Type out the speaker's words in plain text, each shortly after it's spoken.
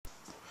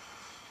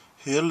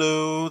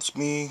Hello, it's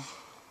me.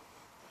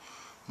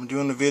 I'm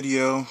doing a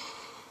video.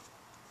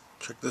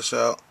 Check this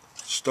out.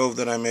 Stove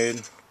that I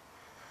made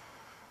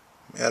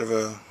out of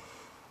a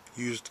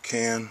used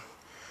can,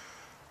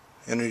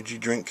 energy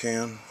drink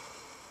can.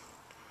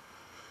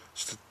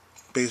 It's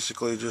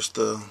basically just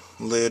the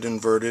lid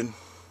inverted.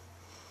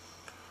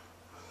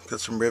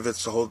 Got some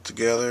rivets to hold it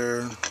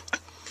together,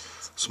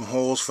 some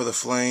holes for the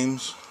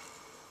flames,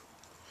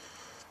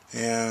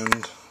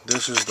 and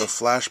this is the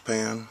flash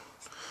pan.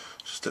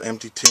 Just an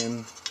empty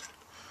tin.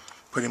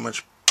 Pretty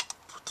much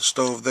put the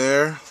stove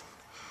there.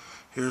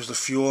 Here's the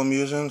fuel I'm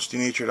using. It's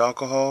denatured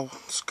alcohol.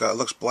 It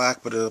looks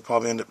black, but it'll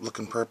probably end up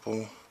looking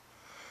purple.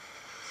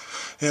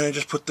 And I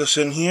just put this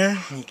in here.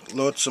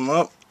 Load some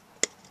up.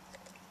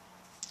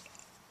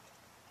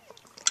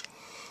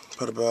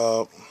 Put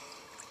about,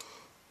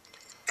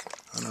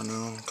 I don't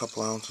know, a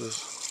couple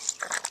ounces.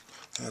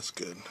 That's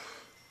good.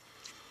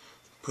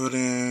 Put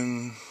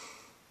in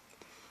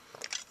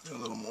a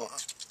little more.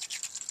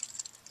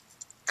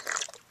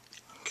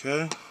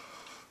 Okay.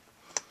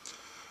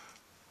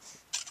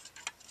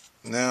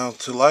 Now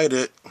to light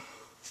it,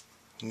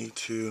 you need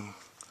to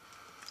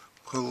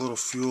put a little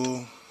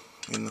fuel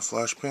in the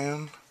flash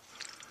pan,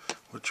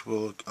 which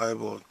I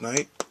will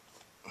ignite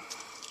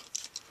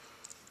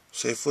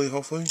safely,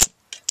 hopefully.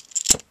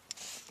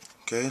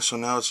 Okay, so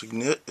now it's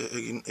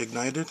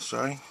ignited.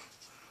 Sorry.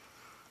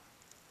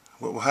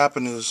 What will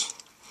happen is,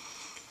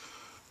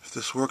 if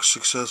this works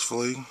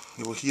successfully,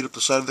 it will heat up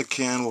the side of the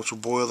can, which will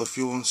boil the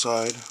fuel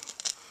inside.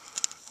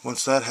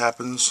 Once that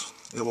happens,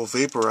 it will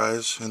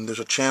vaporize, and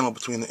there's a channel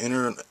between the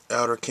inner and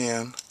outer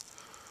can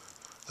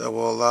that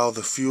will allow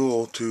the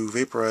fuel to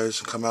vaporize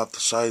and come out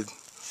the side.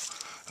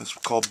 It's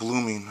called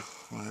blooming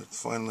when it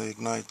finally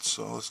ignites.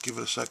 So let's give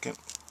it a second.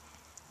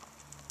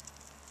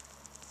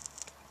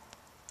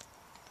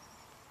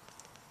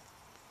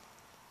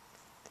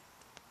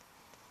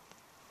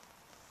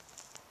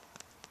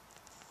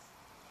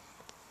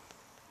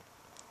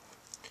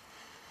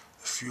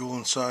 The fuel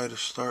inside is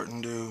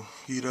starting to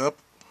heat up.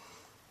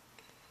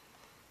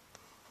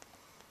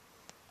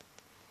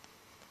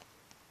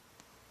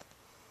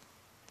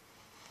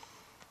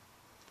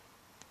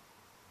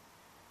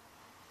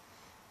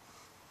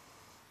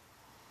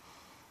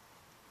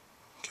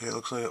 Okay, it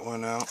looks like it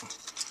went out.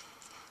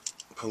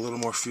 Put a little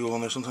more fuel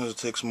in there. Sometimes it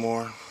takes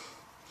more.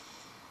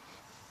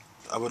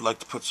 I would like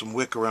to put some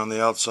wick around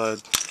the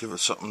outside, give it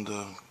something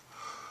to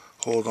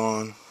hold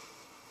on.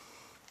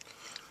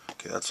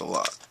 Okay, that's a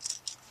lot.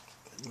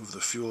 Move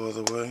the fuel out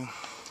of the way.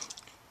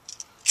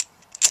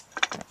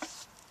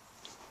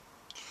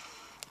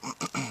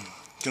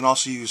 You can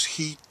also use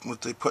heat,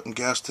 what they put in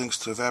gas tanks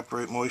to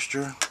evaporate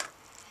moisture.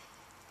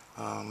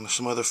 There's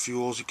some other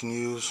fuels you can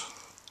use.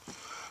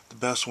 The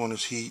best one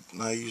is heat,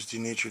 and I use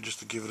denatured just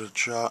to give it a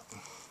shot.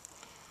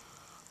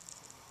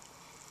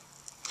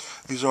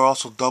 These are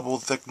also double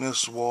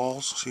thickness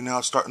walls. See, now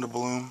it's starting to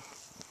bloom.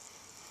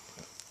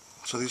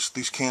 So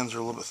these cans are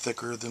a little bit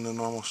thicker than the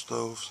normal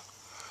stoves.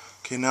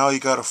 Okay, now you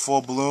got a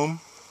full bloom.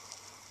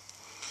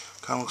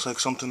 Kind of looks like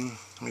something,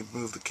 let me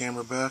move the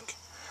camera back,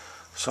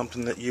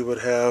 something that you would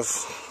have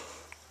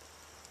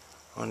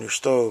on your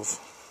stove.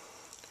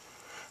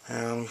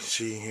 And let me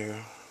see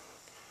here,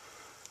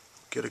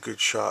 get a good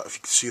shot. If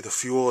you can see, the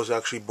fuel is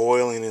actually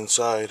boiling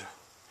inside,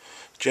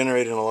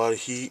 generating a lot of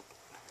heat.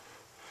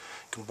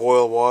 You can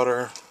boil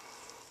water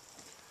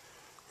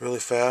really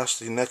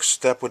fast. The next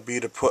step would be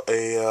to put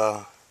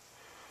a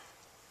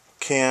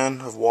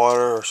can of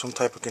water or some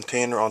type of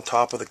container on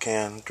top of the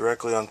can,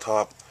 directly on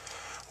top,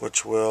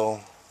 which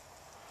will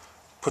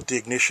put the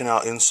ignition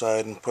out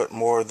inside and put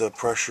more of the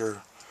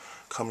pressure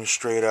coming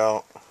straight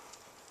out.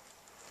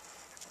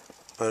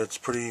 But it's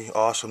pretty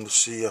awesome to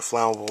see a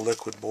flammable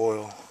liquid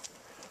boil.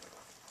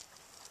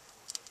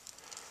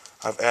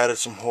 I've added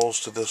some holes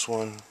to this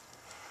one.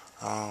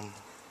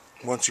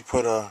 Once you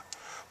put a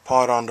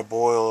pot on to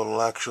boil,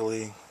 it'll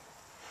actually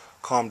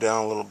calm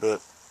down a little bit,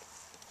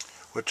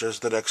 which is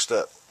the next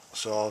step.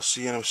 So I'll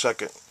see you in a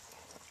second.